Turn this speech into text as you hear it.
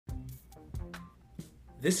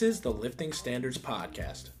This is the Lifting Standards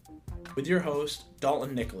Podcast with your host,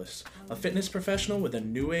 Dalton Nicholas, a fitness professional with a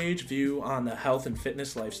new age view on the health and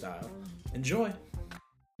fitness lifestyle. Enjoy!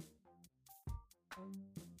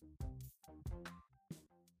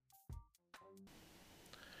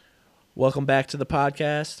 Welcome back to the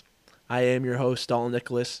podcast. I am your host, Dalton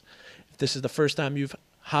Nicholas. If this is the first time you've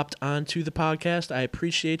hopped onto the podcast, I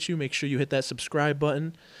appreciate you. Make sure you hit that subscribe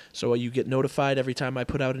button so you get notified every time I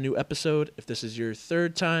put out a new episode. If this is your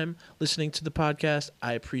third time listening to the podcast,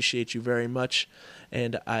 I appreciate you very much,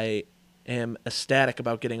 and I am ecstatic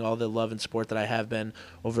about getting all the love and support that I have been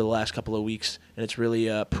over the last couple of weeks, and it's really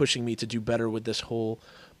pushing me to do better with this whole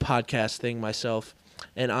podcast thing myself.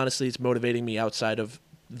 And honestly, it's motivating me outside of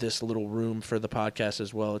this little room for the podcast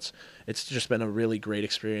as well. It's just been a really great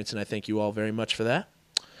experience, and I thank you all very much for that.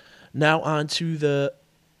 Now on to the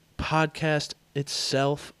podcast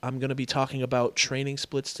itself. I'm going to be talking about training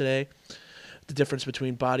splits today, the difference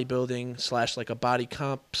between bodybuilding / like a body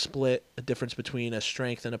comp split, the difference between a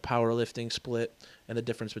strength and a powerlifting split, and the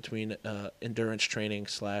difference between endurance training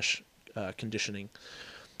 / conditioning.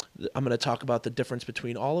 I'm going to talk about the difference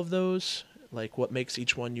between all of those, like what makes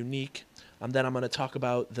each one unique. Then I'm going to talk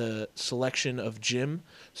about the selection of gym,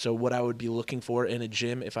 so what I would be looking for in a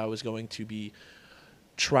gym if I was going to be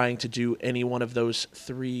trying to do any one of those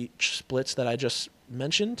three splits that I just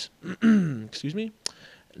mentioned. Excuse me.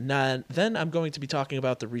 Then I'm going to be talking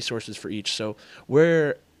about the resources for each. So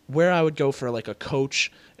where I would go for like a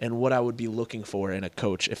coach and what I would be looking for in a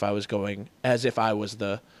coach if I was going as if I was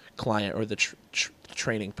the client or the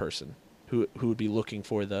training person who would be looking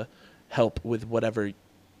for the help with whatever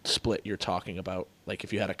split you're talking about. Like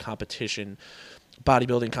if you had a competition,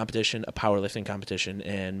 bodybuilding competition, a powerlifting competition,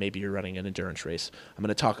 and maybe you're running an endurance race. I'm going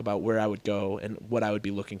to talk about where I would go and what I would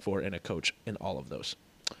be looking for in a coach in all of those.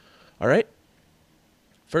 All right.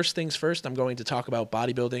 First things first, I'm going to talk about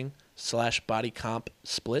bodybuilding / body comp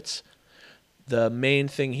splits. The main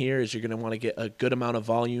thing here is you're going to want to get a good amount of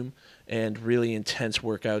volume and really intense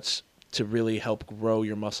workouts to really help grow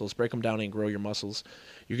your muscles, break them down and grow your muscles.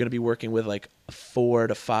 You're going to be working with like a 4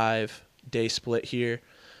 to 5 day split here.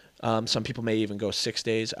 Some people may even go 6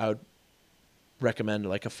 days. I would recommend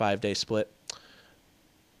like a 5-day split.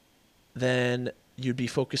 Then you'd be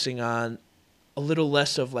focusing on a little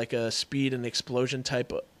less of like a speed and explosion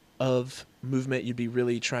type of movement. You'd be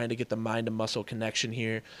really trying to get the mind to muscle connection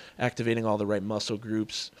here, activating all the right muscle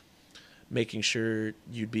groups, making sure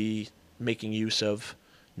you'd be making use of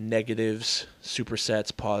negatives,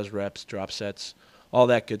 supersets, pause reps, drop sets, all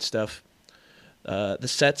that good stuff. The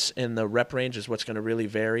sets and the rep range is what's going to really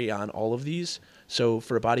vary on all of these. So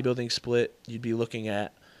for a bodybuilding split, you'd be looking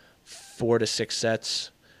at 4 to 6 sets,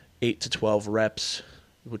 8 to 12 reps,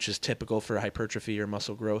 which is typical for hypertrophy or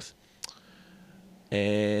muscle growth.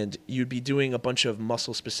 And you'd be doing a bunch of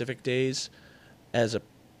muscle-specific days as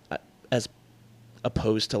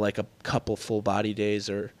opposed to like a couple full body days.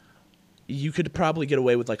 Or you could probably get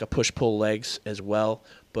away with like a push-pull legs as well.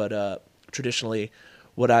 But traditionally,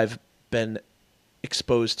 what I've been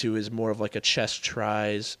exposed to is more of like a chest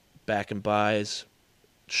tries, back and bis,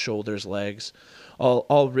 shoulders, legs,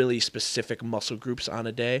 all really specific muscle groups on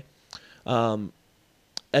a day. I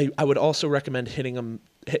would also recommend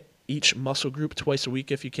hit each muscle group twice a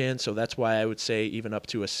week if you can. So that's why I would say even up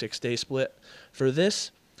to a 6-day split for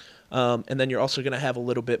this. And then you're also going to have a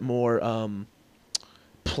little bit more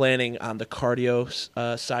planning on the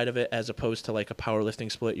cardio side of it as opposed to like a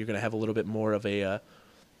powerlifting split. You're going to have a little bit more of a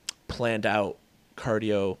planned out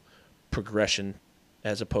cardio progression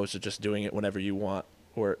as opposed to just doing it whenever you want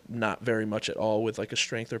or not very much at all with like a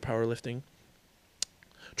strength or powerlifting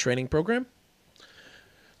training program.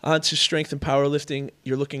 On to strength and powerlifting,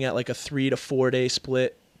 you're looking at like a 3 to 4 day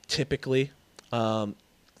split typically,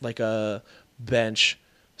 like a bench,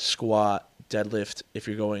 squat, deadlift if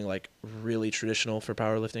you're going like really traditional for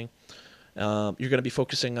powerlifting. You're going to be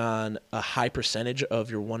focusing on a high percentage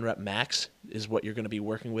of your 1 rep max is what you're going to be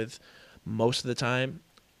working with most of the time.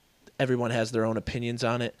 Everyone has their own opinions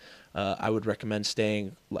on it. I would recommend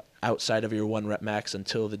staying outside of your 1 rep max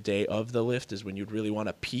until the day of the lift is when you'd really want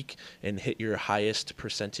to peak and hit your highest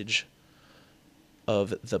percentage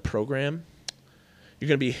of the program. You're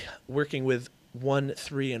going to be working with 1,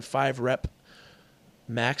 3, and 5 rep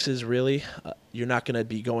maxes really. You're not going to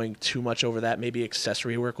be going too much over that. Maybe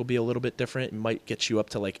accessory work will be a little bit different. It might get you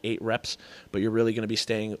up to like 8 reps, but you're really going to be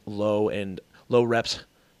staying low reps,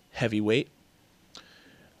 heavy weight.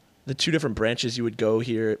 The 2 different branches you would go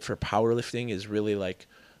here for powerlifting is really like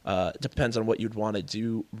depends on what you'd want to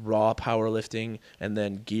do. Raw powerlifting and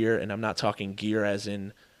then gear, and I'm not talking gear as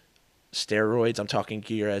in steroids. I'm talking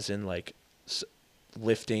gear as in like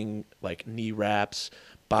lifting, like knee wraps,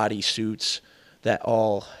 body suits, that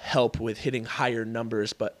all help with hitting higher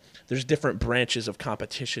numbers. But there's different branches of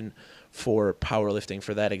competition for powerlifting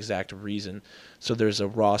for that exact reason. So there's a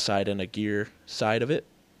raw side and a gear side of it.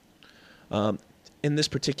 In this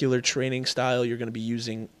particular training style, you're going to be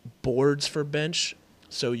using boards for bench.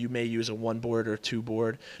 So you may use a 1 board or 2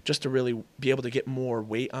 board just to really be able to get more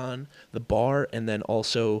weight on the bar, and then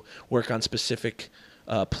also work on specific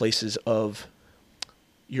places of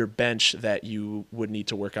your bench that you would need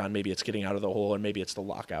to work on. Maybe it's getting out of the hole, or maybe it's the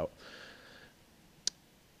lockout.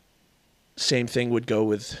 Same thing would go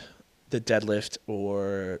with the deadlift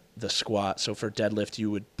or the squat. So for deadlift,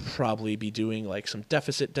 you would probably be doing like some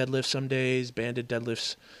deficit deadlifts some days, banded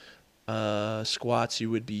deadlifts. Squats, you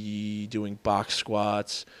would be doing box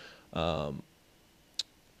squats, banded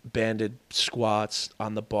squats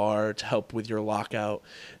on the bar to help with your lockout.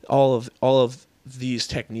 All of these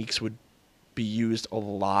techniques would be used a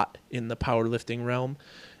lot in the powerlifting realm,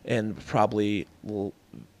 and probably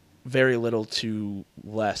very little to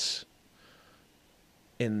less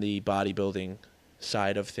in the bodybuilding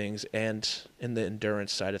side of things and in the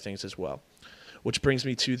endurance side of things as well. Which brings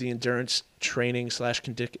me to the endurance training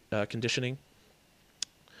 / conditioning.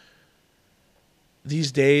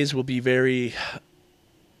 These days will be very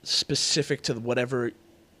specific to whatever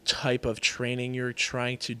type of training you're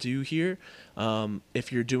trying to do here.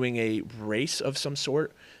 If you're doing a race of some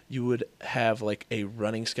sort, you would have like a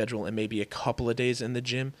running schedule and maybe a couple of days in the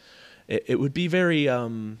gym. It would be very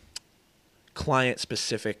client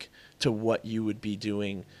specific to what you would be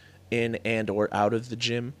doing in and or out of the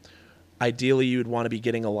gym. Ideally, you would want to be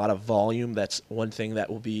getting a lot of volume. That's one thing that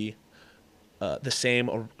will be the same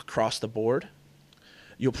across the board.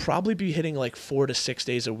 You'll probably be hitting like 4 to 6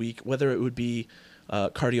 days a week, whether it would be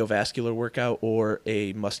a cardiovascular workout or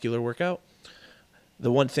a muscular workout.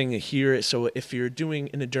 The one thing here is, so if you're doing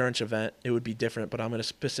an endurance event, it would be different, but I'm going to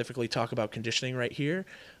specifically talk about conditioning right here.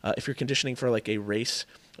 If you're conditioning for like a race,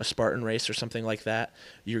 a Spartan race or something like that,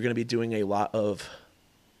 you're going to be doing a lot of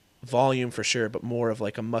volume for sure, but more of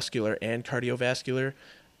like a muscular and cardiovascular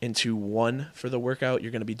into one for the workout.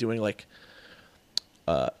 You're going to be doing like,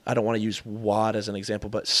 I don't want to use WOD as an example,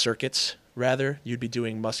 but circuits rather. You'd be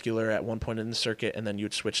doing muscular at one point in the circuit, and then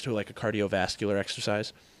you'd switch to like a cardiovascular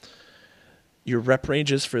exercise. Your rep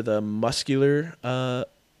ranges for the muscular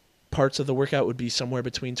parts of the workout would be somewhere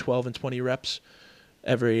between 12 and 20 reps.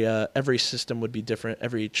 Every system would be different.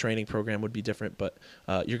 Every training program would be different, but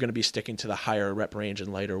you're going to be sticking to the higher rep range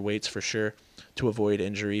and lighter weights for sure to avoid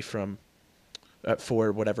injury from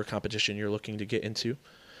for whatever competition you're looking to get into.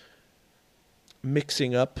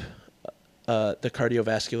 Mixing up the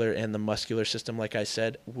cardiovascular and the muscular system, like I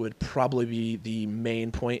said, would probably be the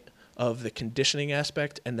main point of the conditioning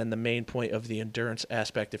aspect, and then the main point of the endurance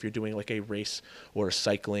aspect if you're doing like a race or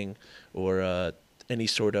cycling or any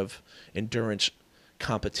sort of endurance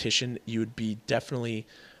competition. You would be definitely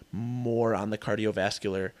more on the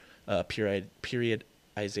cardiovascular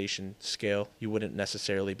periodization scale. You wouldn't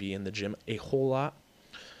necessarily be in the gym a whole lot.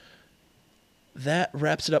 That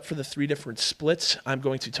wraps it up for the 3 different splits. I'm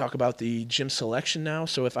going to talk about the gym selection now.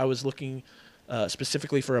 So if I was looking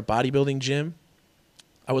specifically for a bodybuilding gym,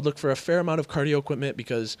 I would look for a fair amount of cardio equipment,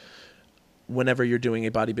 because whenever you're doing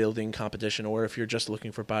a bodybuilding competition, or if you're just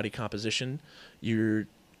looking for body composition, you're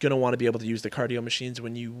going to want to be able to use the cardio machines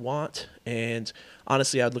when you want. And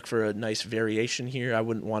honestly, I'd look for a nice variation here. I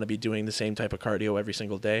wouldn't want to be doing the same type of cardio every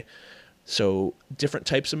single day. So different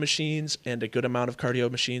types of machines and a good amount of cardio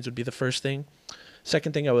machines would be the first thing.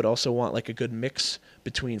 Second thing, I would also want like a good mix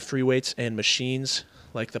between free weights and machines,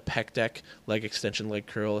 like the pec deck, leg extension, leg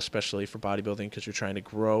curl, especially for bodybuilding, because you're trying to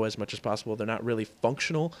grow as much as possible. They're not really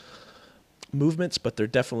functional movements, but they're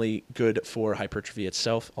definitely good for hypertrophy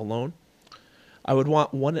itself alone. I would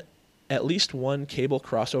want at least one cable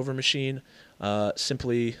crossover machine,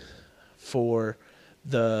 simply for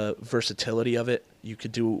the versatility of it. You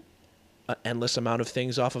could do an endless amount of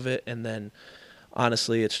things off of it, and then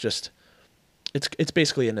honestly, it's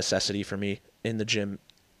basically a necessity for me in the gym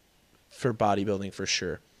for bodybuilding for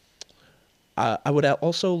sure. I would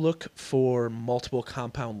also look for multiple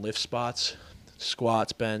compound lift spots,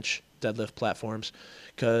 squats, bench, deadlift platforms,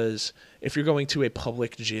 because if you're going to a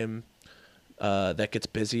public gym that gets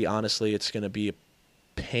busy, honestly, it's going to be a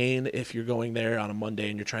pain if you're going there on a Monday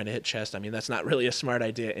and you're trying to hit chest. I mean, that's not really a smart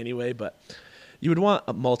idea anyway, but you would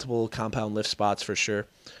want multiple compound lift spots for sure.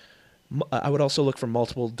 I would also look for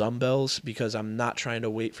multiple dumbbells, because I'm not trying to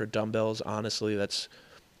wait for dumbbells. Honestly, that's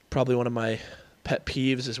probably one of my pet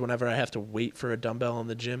peeves, is whenever I have to wait for a dumbbell in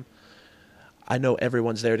the gym. I know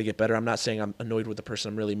everyone's there to get better. I'm not saying I'm annoyed with the person.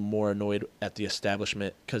 I'm really more annoyed at the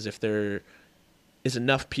establishment, because if they're is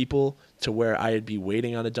enough people to where I'd be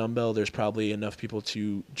waiting on a dumbbell. There's probably enough people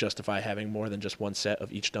to justify having more than just one set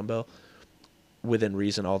of each dumbbell within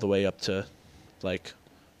reason, all the way up to like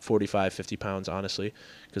 45, 50 pounds, honestly,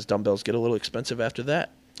 because dumbbells get a little expensive after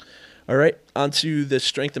that. All right, on to the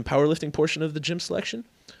strength and powerlifting portion of the gym selection.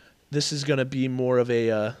 This is going to be more of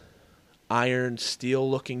a iron steel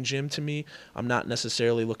looking gym to me. I'm not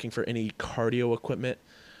necessarily looking for any cardio equipment.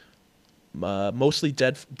 Mostly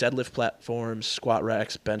deadlift platforms, squat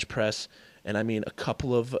racks, bench press, and I mean a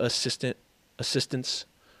couple of assistance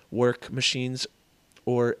work machines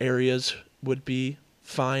or areas would be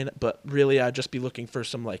fine, but really I'd just be looking for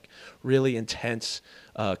some like really intense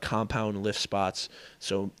compound lift spots.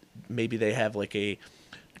 So maybe they have like a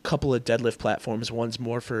couple of deadlift platforms. One's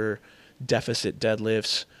more for deficit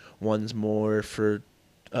deadlifts, one's more for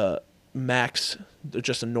max,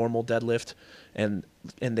 just a normal deadlift. And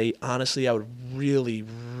they honestly, I would really,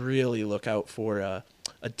 really look out for a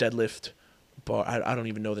deadlift bar. I don't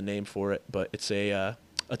even know the name for it, but it's a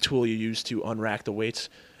tool you use to unrack the weights.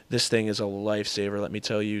 This thing is a lifesaver, let me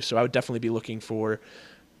tell you. So I would definitely be looking for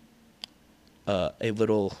a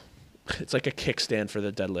little, it's like a kickstand for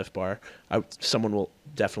the deadlift bar. Someone will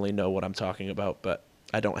definitely know what I'm talking about, but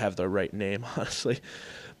I don't have the right name, honestly.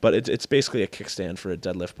 But it's basically a kickstand for a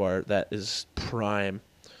deadlift bar that is prime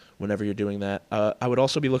whenever you're doing that. I would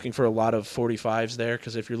also be looking for a lot of 45s there,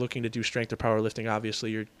 because if you're looking to do strength or powerlifting,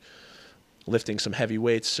 obviously you're lifting some heavy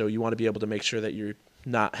weights, so you want to be able to make sure that you're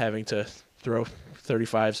not having to throw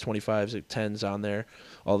 35s, 25s, 10s on there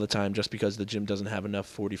all the time just because the gym doesn't have enough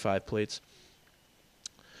 45 plates.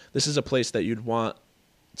 This is a place that you'd want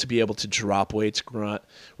to be able to drop weights, grunt,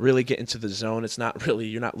 really get into the zone. It's not really,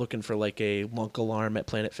 you're not looking for like a lunk alarm at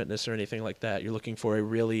Planet Fitness or anything like that. You're looking for a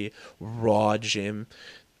really raw gym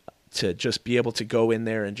to just be able to go in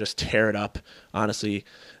there and just tear it up. Honestly,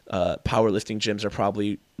 powerlifting gyms are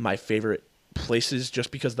probably my favorite places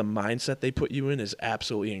just because the mindset they put you in is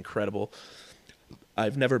absolutely incredible.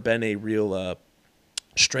 I've never been a real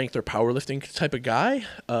strength or powerlifting type of guy,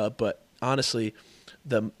 but honestly,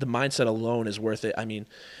 the mindset alone is worth it. I mean,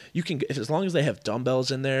 you can, as long as they have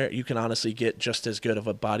dumbbells in there, you can honestly get just as good of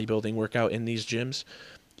a bodybuilding workout in these gyms,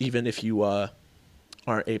 even if you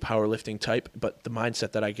aren't a powerlifting type. But the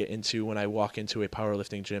mindset that I get into when I walk into a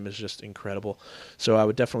powerlifting gym is just incredible. So I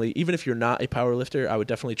would definitely, even if you're not a powerlifter, I would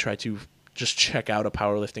definitely try to just check out a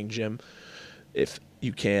powerlifting gym if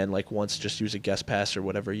you can, like once, just use a guest pass or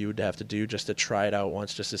whatever you would have to do just to try it out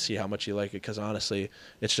once, just to see how much you like it, because honestly,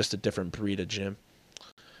 it's just a different breed of gym.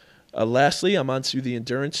 Lastly, I'm on to the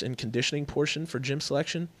endurance and conditioning portion for gym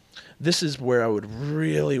selection. This is where I would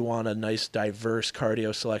really want a nice diverse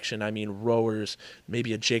cardio selection. I mean, rowers,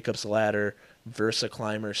 maybe a Jacob's ladder, Versa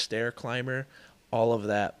climber, stair climber, all of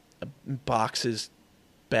that, boxes,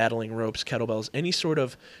 battling ropes, kettlebells, any sort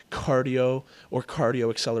of cardio or cardio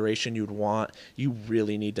acceleration you'd want, you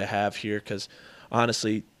really need to have here, because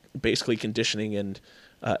honestly, basically conditioning and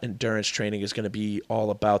endurance training is going to be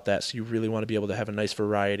all about that. So you really want to be able to have a nice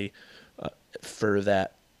variety for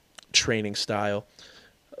that training style.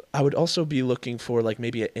 I would also be looking for like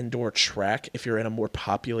maybe an indoor track if you're in a more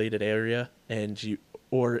populated area,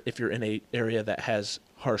 or if you're in a area that has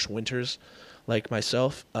harsh winters like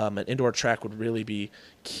myself. An indoor track would really be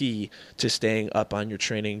key to staying up on your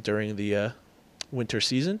training during the winter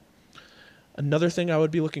season. Another thing I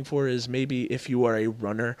would be looking for is maybe if you are a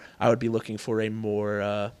runner, I would be looking for a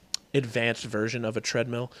more advanced version of a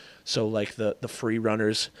treadmill. So like the free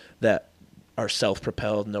runners that are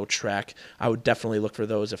self-propelled, no track, I would definitely look for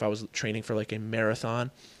those if I was training for like a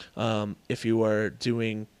marathon. If you are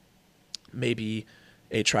doing maybe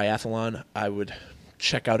a triathlon, I would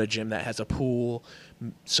check out a gym that has a pool,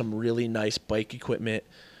 some really nice bike equipment,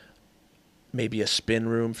 maybe a spin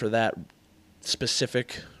room for that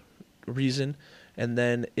specific reason. And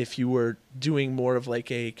then if you were doing more of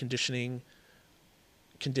like a conditioning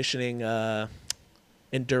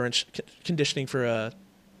endurance conditioning for a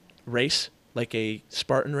race, like a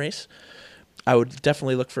Spartan race, I would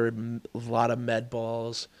definitely look for a lot of med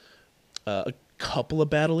balls, a couple of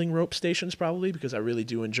battling rope stations probably, because I really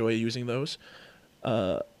do enjoy using those,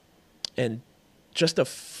 and just a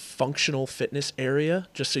functional fitness area,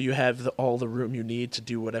 just so you have all the room you need to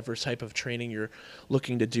do whatever type of training you're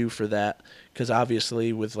looking to do for that. Because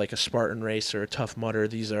obviously with like a Spartan race or a Tough Mudder,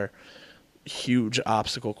 these are huge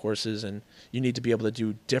obstacle courses, and you need to be able to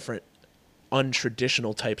do different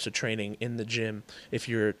untraditional types of training in the gym if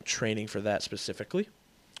you're training for that specifically.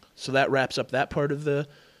 So that wraps up that part of the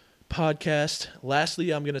podcast.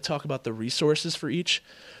 Lastly, I'm going to talk about the resources for each.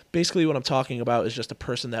 Basically, what I'm talking about is just a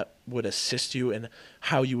person that would assist you in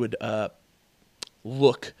how you would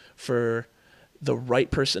look for the right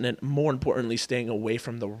person, and more importantly, staying away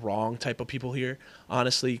from the wrong type of people here.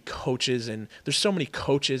 Honestly, coaches, and there's so many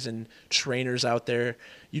coaches and trainers out there.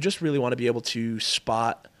 You just really want to be able to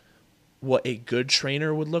spot what a good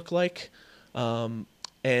trainer would look like, and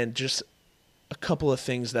just a couple of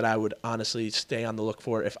things that I would honestly stay on the look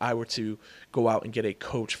for if I were to go out and get a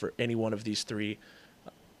coach for any one of these three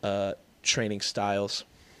training styles.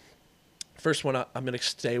 First one, I'm going to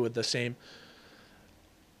stay with the same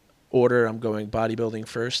order. I'm going bodybuilding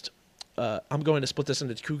first. I'm going to split this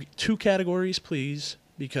into two categories, please,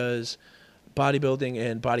 because bodybuilding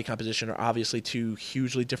and body composition are obviously two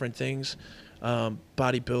hugely different things.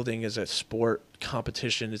 Bodybuilding is a sport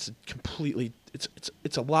competition. It's completely,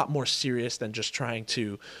 it's a lot more serious than just trying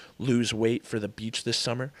to lose weight for the beach this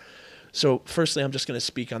summer. So firstly, I'm just going to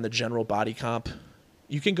speak on the general body comp.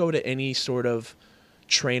 You can go to any sort of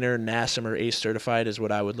trainer, NASM or ACE certified is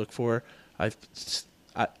what I would look for.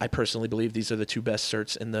 I personally believe these are the two best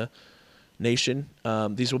certs in the nation.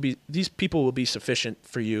 These people will be sufficient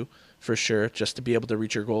for you for sure, just to be able to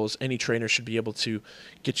reach your goals. Any trainer should be able to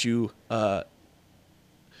get you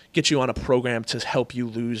on a program to help you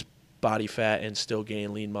lose body fat and still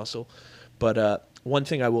gain lean muscle. But one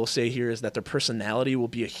thing I will say here is that their personality will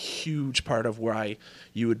be a huge part of why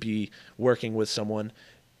you would be working with someone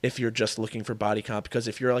if you're just looking for body comp. Because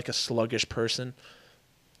if you're like a sluggish person,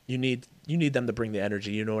 you need them to bring the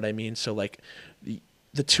energy. You know what I mean? So like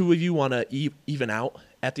the two of you want to even out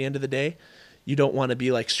at the end of the day. You don't want to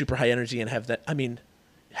be like super high energy and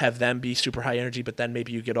have them be super high energy, but then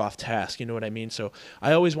maybe you get off task. You know what I mean? So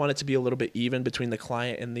I always want it to be a little bit even between the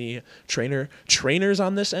client and the trainer. Trainers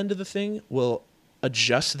on this end of the thing will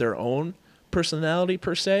adjust their own personality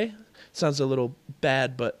per se. Sounds a little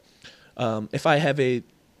bad, but if I have a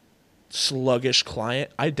sluggish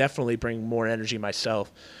client, I definitely bring more energy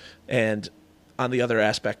myself. And on the other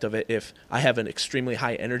aspect of it, if I have an extremely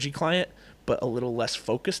high energy client, but a little less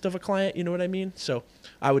focused of a client, you know what I mean? So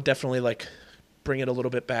I would definitely like bring it a little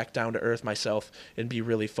bit back down to earth myself and be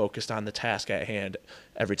really focused on the task at hand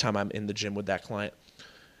every time I'm in the gym with that client.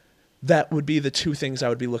 That would be the two things I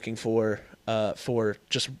would be looking for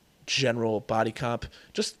just general body comp.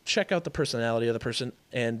 Just check out the personality of the person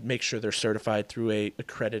and make sure they're certified through a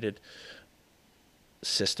accredited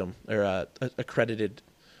system or a accredited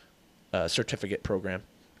certificate program.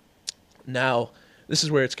 Now, this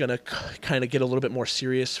is where it's going to kind of get a little bit more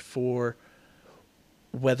serious for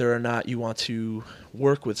whether or not you want to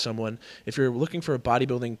work with someone. If you're looking for a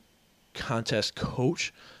bodybuilding contest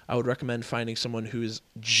coach, I would recommend finding someone who is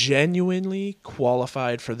genuinely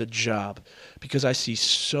qualified for the job, because I see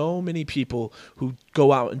so many people who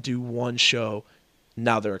go out and do one show,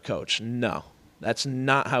 now they're a coach. No, that's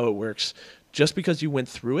not how it works. Just because you went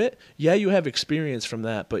through it, yeah, you have experience from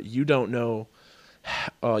that, but you don't know.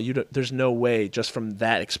 There's no way just from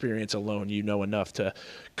that experience alone you know enough to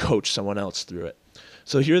coach someone else through it.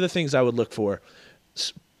 So here are the things I would look for.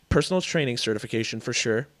 Personal training certification for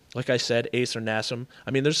sure. Like I said, ACE or NASM.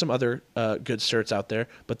 I mean, there's some other good certs out there,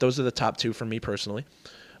 but those are the top two for me personally.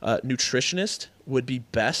 Nutritionist would be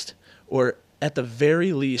best, or at the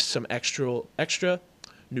very least some extra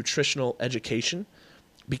nutritional education,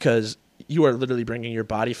 because you are literally bringing your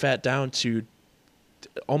body fat down to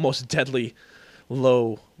almost deadly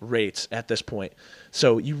low rates at this point.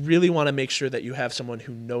 So you really want to make sure that you have someone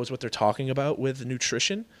who knows what they're talking about with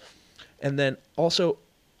nutrition. And then also,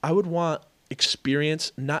 I would want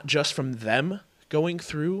experience not just from them going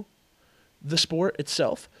through the sport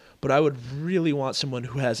itself, but I would really want someone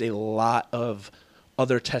who has a lot of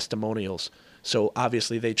other testimonials. So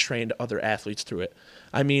obviously they trained other athletes through it.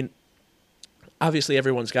 I mean, obviously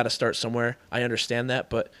everyone's got to start somewhere. I understand that,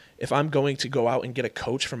 but if I'm going to go out and get a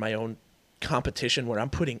coach for my own competition where I'm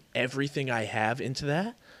putting everything I have into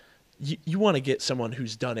that, you want to get someone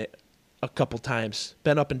who's done it a couple times,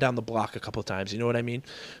 been up and down the block a couple times, you know what I mean?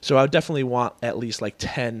 So I would definitely want at least like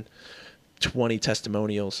 10, 20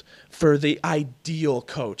 testimonials for the ideal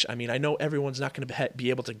coach. I mean, I know everyone's not going to be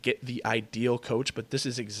able to get the ideal coach, but this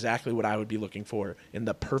is exactly what I would be looking for in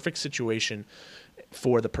the perfect situation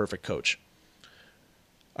for the perfect coach.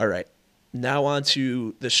 All right. Now on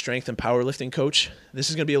to the strength and powerlifting coach. This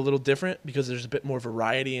is going to be a little different because there's a bit more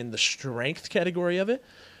variety in the strength category of it.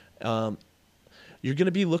 You're going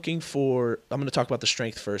to be looking for, I'm going to talk about the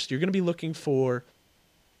strength first. You're going to be looking for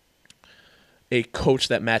a coach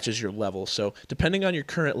that matches your level. So depending on your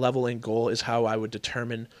current level and goal is how I would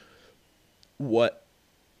determine what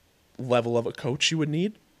level of a coach you would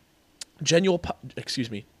need. General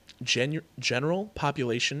population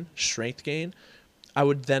strength gain, I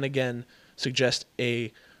would then again suggest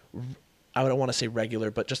a I don't want to say regular,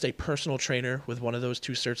 but just a personal trainer with one of those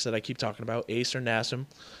two certs that I keep talking about, ACE or NASM.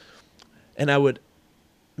 And I would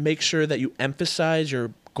make sure that you emphasize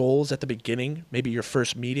your goals at the beginning, maybe your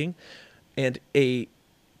first meeting. And a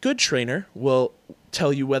good trainer will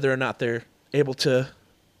tell you whether or not they're able to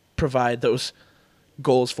provide those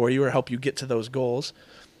goals for you or help you get to those goals.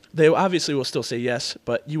 They obviously will still say yes,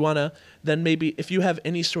 but you want to then maybe, if you have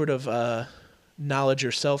any sort of knowledge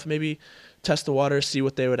yourself, maybe test the water, see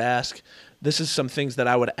what they would ask. This is some things that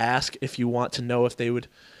I would ask if you want to know if they would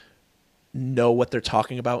know what they're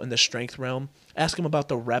talking about in the strength realm. Ask them about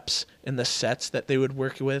the reps and the sets that they would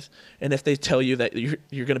work with. And if they tell you that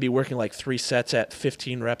you're going to be working like 3 sets at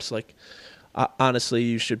 15 reps, like honestly,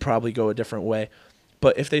 you should probably go a different way.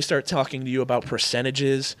 But if they start talking to you about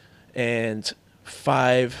percentages and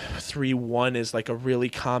 5-3-1 is like a really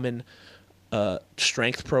common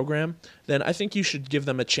strength program, then I think you should give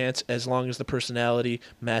them a chance as long as the personality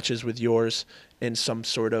matches with yours in some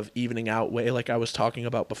sort of evening out way like I was talking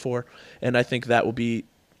about before. And I think that will be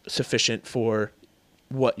sufficient for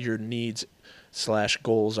what your needs /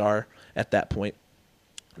 goals are at that point.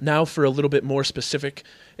 Now for a little bit more specific,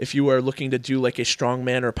 if you are looking to do like a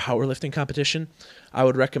strongman or powerlifting competition, I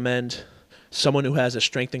would recommend someone who has a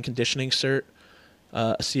strength and conditioning cert,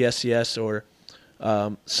 a CSCS or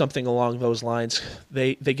something along those lines.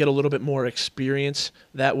 They get a little bit more experience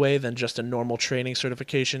that way than just a normal training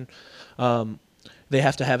certification. They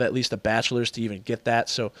have to have at least a bachelor's to even get that.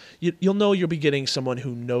 So you'll know you'll be getting someone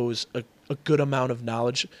who knows a good amount of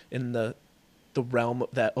knowledge in the realm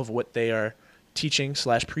of what they are teaching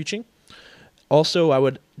 / preaching. Also, I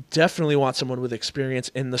would definitely want someone with experience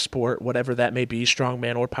in the sport, whatever that may be,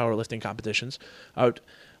 strongman or powerlifting competitions.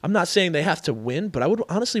 I'm not saying they have to win, but I would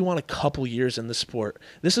honestly want a couple years in the sport.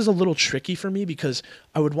 This is a little tricky for me because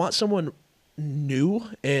I would want someone new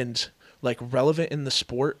and like relevant in the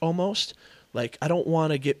sport almost. Like I don't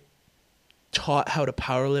want to get taught how to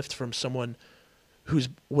powerlift from someone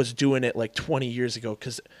was doing it like 20 years ago,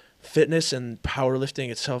 because fitness and powerlifting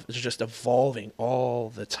itself is just evolving all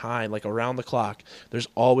the time, like around the clock. There's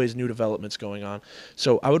always new developments going on.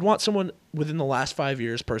 So I would want someone within the last 5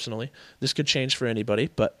 years, personally. This could change for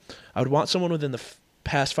anybody, but I would want someone within the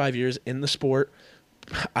past 5 years in the sport.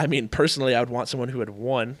 I mean, personally, I would want someone who had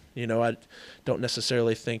won. You know, I don't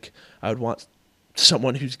necessarily think I would want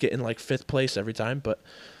someone who's getting like 5th place every time, but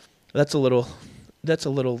that's a little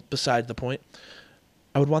beside the point.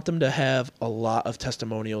 I would want them to have a lot of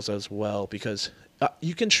testimonials as well, because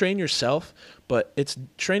you can train yourself, but it's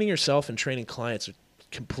training yourself and training clients are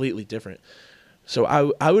completely different. So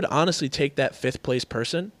I would honestly take that 5th place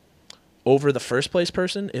person over the 1st place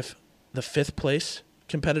person if the 5th place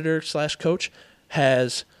competitor / coach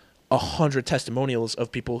has 100 testimonials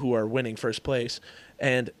of people who are winning 1st place,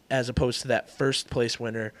 and as opposed to that 1st place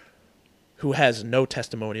winner who has no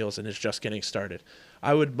testimonials and is just getting started.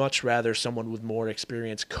 I would much rather someone with more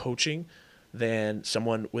experience coaching than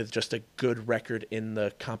someone with just a good record in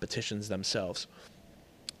the competitions themselves.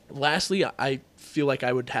 Lastly, I feel like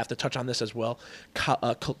I would have to touch on this as well.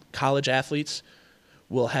 College athletes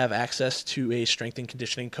will have access to a strength and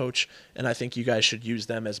conditioning coach, and I think you guys should use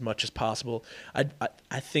them as much as possible.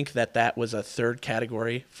 I think that was a 3rd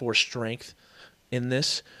category for strength in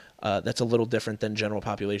this. That's a little different than general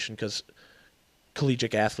population, because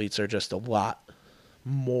collegiate athletes are just a lot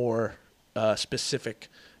more specific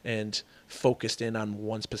and focused in on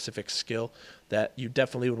one specific skill, that you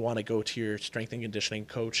definitely would want to go to your strength and conditioning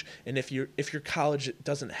coach. And if your college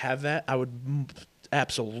doesn't have that, I would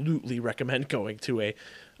absolutely recommend going to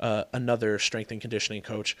another strength and conditioning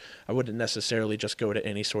coach. I wouldn't necessarily just go to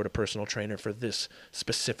any sort of personal trainer for this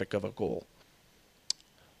specific of a goal.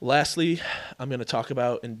 Lastly, I'm going to talk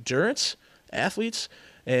about endurance athletes,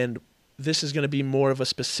 and this is going to be more of a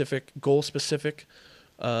specific, goal-specific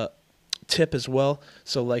tip as well.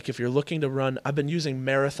 So like if you're looking to run, I've been using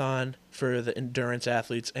marathon for the endurance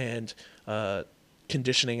athletes, and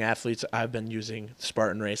conditioning athletes, I've been using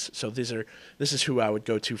Spartan Race. So this is who I would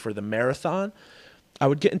go to for the marathon. I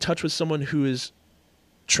would get in touch with someone who is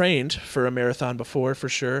trained for a marathon before, for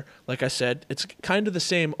sure. Like I said, it's kind of the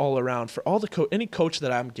same all around. For all any coach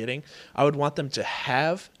that I'm getting, I would want them to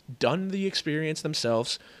have done the experience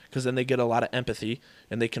themselves, because then they get a lot of empathy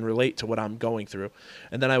and they can relate to what I'm going through.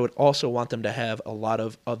 And then I would also want them to have a lot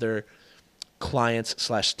of other clients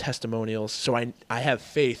 / testimonials, so I have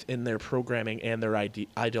faith in their programming and their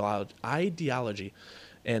ideology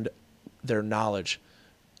and their knowledge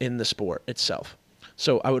in the sport itself.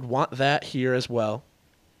 So I would want that here as well.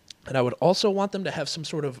 And I would also want them to have some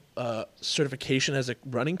sort of certification as a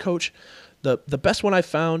running coach. The best one I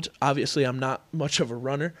found, obviously I'm not much of a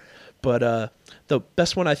runner, But the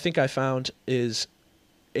best one I think I found is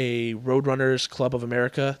a Roadrunners Club of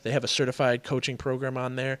America. They have a certified coaching program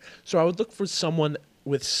on there. So I would look for someone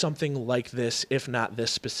with something like this, if not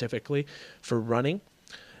this specifically, for running.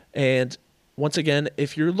 And once again,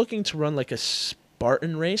 if you're looking to run like a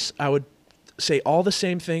Spartan race, I would say all the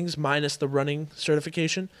same things minus the running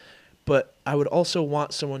certification, but I would also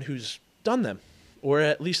want someone who's done them or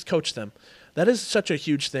at least coached them. That is such a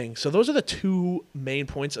huge thing. So those are the two main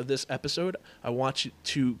points of this episode I want you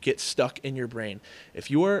to get stuck in your brain.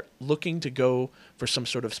 If you are looking to go for some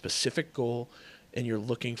sort of specific goal and you're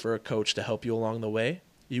looking for a coach to help you along the way,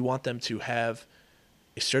 you want them to have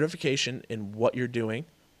a certification in what you're doing.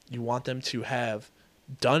 You want them to have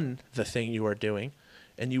done the thing you are doing,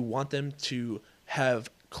 and you want them to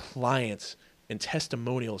have clients and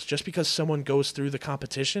testimonials. Just because someone goes through the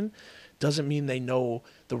competition doesn't mean they know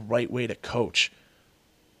the right way to coach.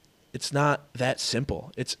 It's not that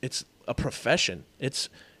simple. It's a profession. It's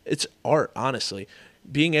art, honestly.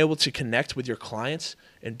 Being able to connect with your clients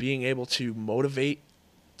and being able to motivate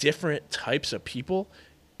different types of people,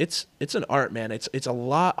 it's an art, man. It's a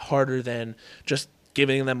lot harder than just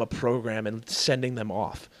giving them a program and sending them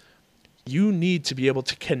off. You need to be able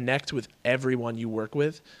to connect with everyone you work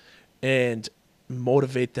with and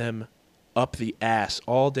motivate them up the ass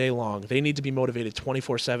all day long. They need to be motivated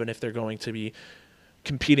 24/7 if they're going to be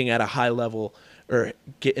competing at a high level or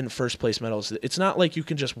getting first place medals. It's not like you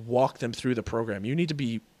can just walk them through the program. You need to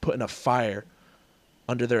be putting a fire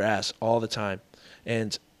under their ass all the time.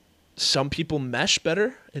 And some people mesh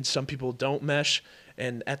better and some people don't mesh.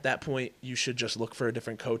 And at that point, you should just look for a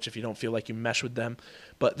different coach if you don't feel like you mesh with them.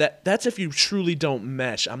 But that's if you truly don't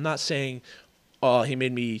mesh. I'm not saying, oh, he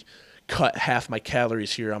made me cut half my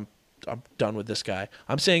calories here. I'm done with this guy.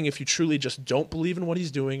 I'm saying if you truly just don't believe in what he's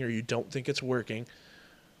doing or you don't think it's working,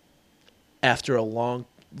 after a long,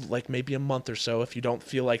 like maybe a month or so, if you don't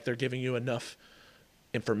feel like they're giving you enough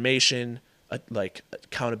information, like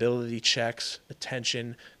accountability checks,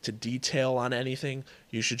 attention to detail on anything,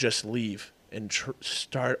 you should just leave and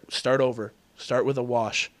start over. Start with a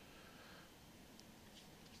wash.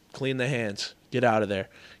 Clean the hands. Get out of there.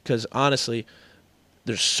 Because honestly,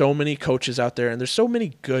 there's so many coaches out there, and there's so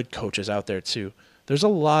many good coaches out there too. There's a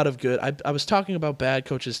lot of good. I was talking about bad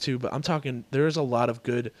coaches too, but I'm talking there's a lot of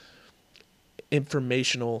good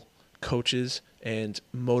informational coaches and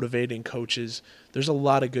motivating coaches. There's a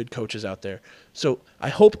lot of good coaches out there. So I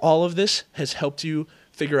hope all of this has helped you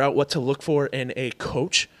figure out what to look for in a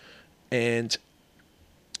coach and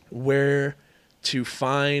where to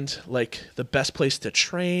find like the best place to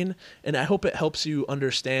train. And I hope it helps you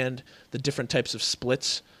understand the different types of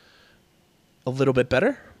splits a little bit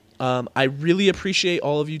better. I really appreciate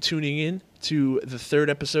all of you tuning in to the third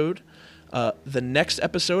episode. The next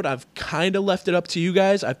episode, I've kind of left it up to you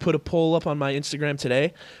guys. I put a poll up on my Instagram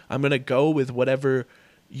today. I'm going to go with whatever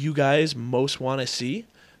you guys most want to see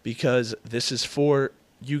because this is for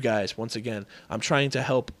you guys. Once again, I'm trying to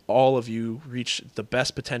help all of you reach the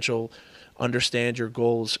best potential, understand your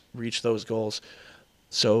goals, reach those goals.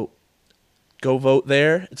 So go vote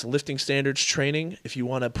there. It's Lifting Standards Training. If you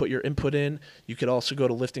want to put your input in, you could also go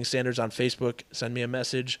to Lifting Standards on Facebook. Send me a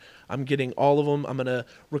message. I'm getting all of them. I'm going to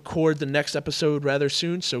record the next episode rather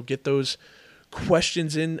soon, so get those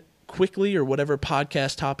questions in quickly or whatever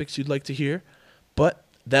podcast topics you'd like to hear. But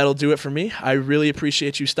that'll do it for me. I really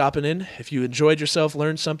appreciate you stopping in. If you enjoyed yourself,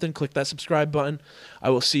 learned something, click that subscribe button.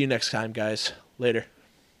 I will see you next time, guys. Later.